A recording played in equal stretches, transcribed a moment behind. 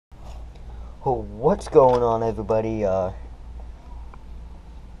Oh, what's going on, everybody?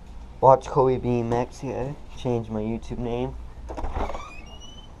 Watch GoPro BMX here. Change my YouTube name.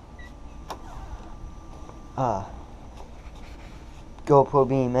 GoPro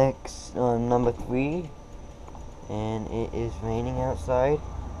BMX number 3, and it is raining outside.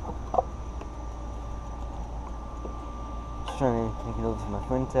 Just trying to make it over to my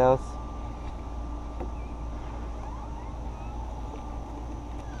friend's house.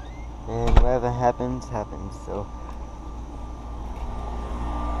 And whatever happens, happens, so.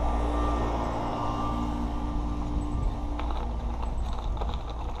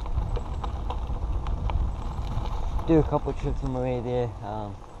 Do a couple tricks on my way there.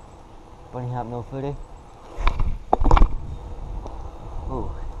 Bunny hop no footer.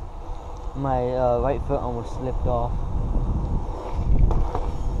 Ooh. My right foot almost slipped off.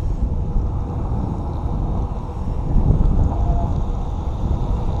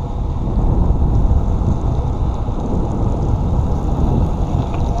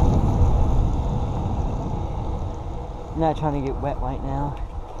 I'm not trying to get wet right now.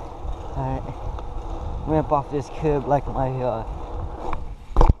 Ramp off this curb like my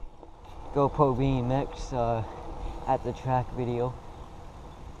GoPro BMX at the track video.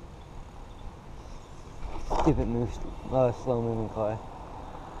 Stupid slow moving car.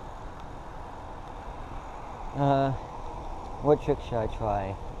 What trick should I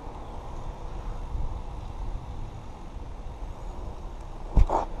try?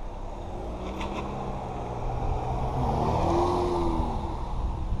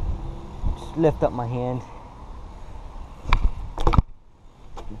 Lift up my hand.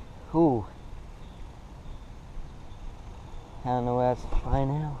 Ooh. I don't know what else to try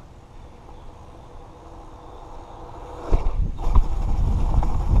now.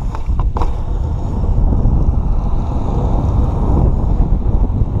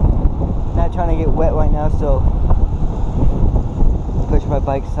 Not trying to get wet right now, so push my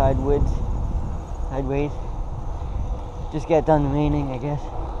bike sideways. Just get done raining, I guess.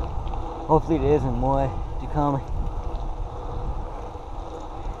 Hopefully there isn't more to come.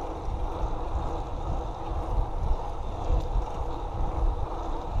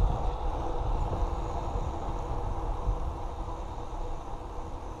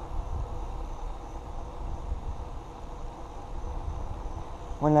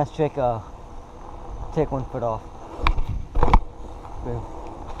 One last trick, take one foot off. Boom.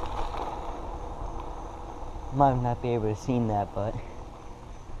 Might not be able to see that, but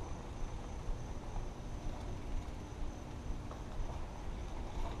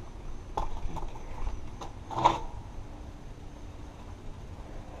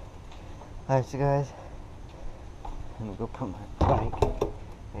alright, so guys, I'm gonna go put my bike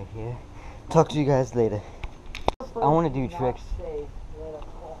right here. Talk to you guys later. I want to do tricks.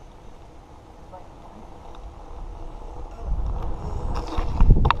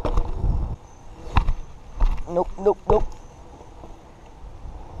 Nope.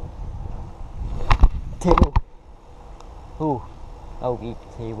 Table. Ooh, I'll eat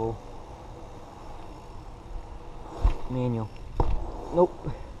the table. Manual.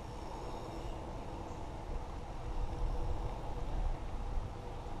 Nope.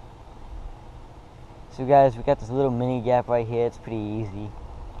 So guys, we got this little mini gap right here. It's pretty easy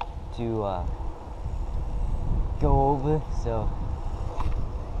to go over, so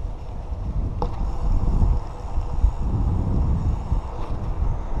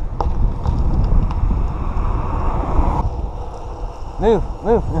move.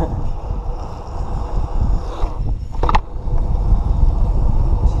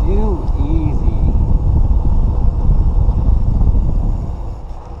 Too easy.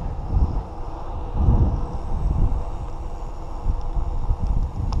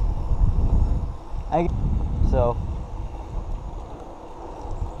 So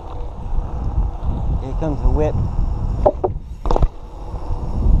here comes the whip.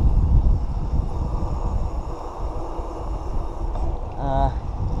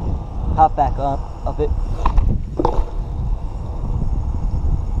 Hop back up it.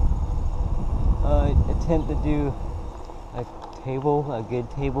 Attempt to do a good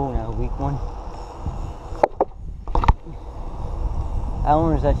table, and a weak one. That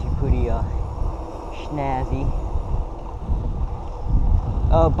one was actually pretty snazzy.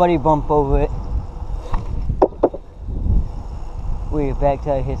 Buddy bump over it. Where your back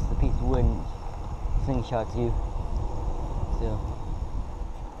tire hits the piece of wood and slingshots you. So,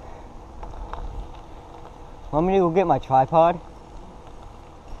 want me to go get my tripod?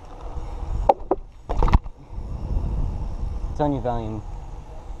 It's on your volume.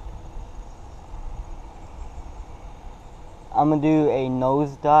 I'm gonna do a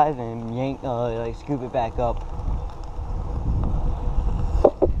nose dive and yank, like scoop it back up.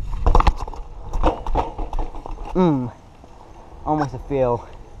 Almost a fail.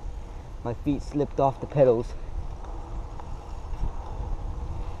 My feet slipped off the pedals.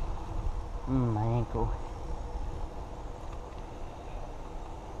 My ankle.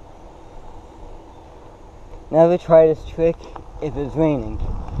 Never try this trick if it's raining.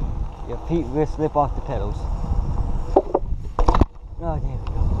 Your feet will slip off the pedals. Oh, there we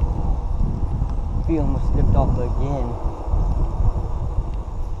go. Feet almost slipped off again.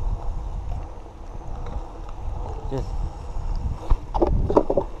 Just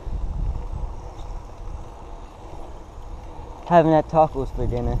having that tacos for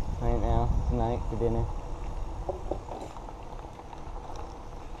dinner right now, tonight for dinner.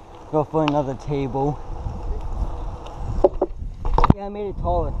 Go for another table. Yeah, I made it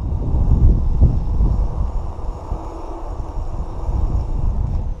taller.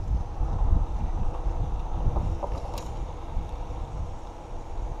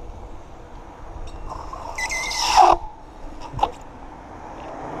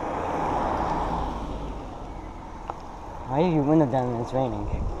 Why is your window down and it's raining?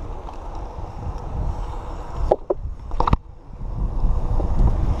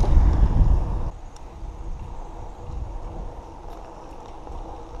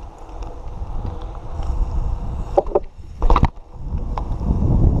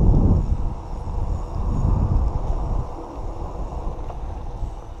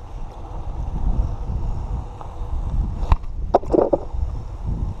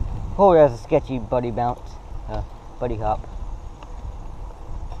 Oh, there's a sketchy buddy bounce. Buddy hop.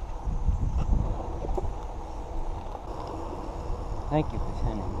 Thank you for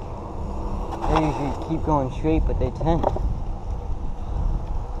turning. They usually keep going straight, but they turn.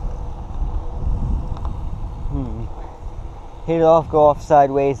 Hit it off, go off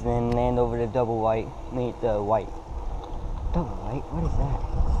sideways, and then land over the double white. Meet the white. Double white? What is that?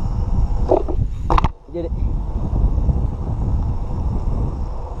 Did it.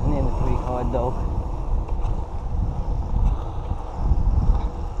 Landed pretty hard though.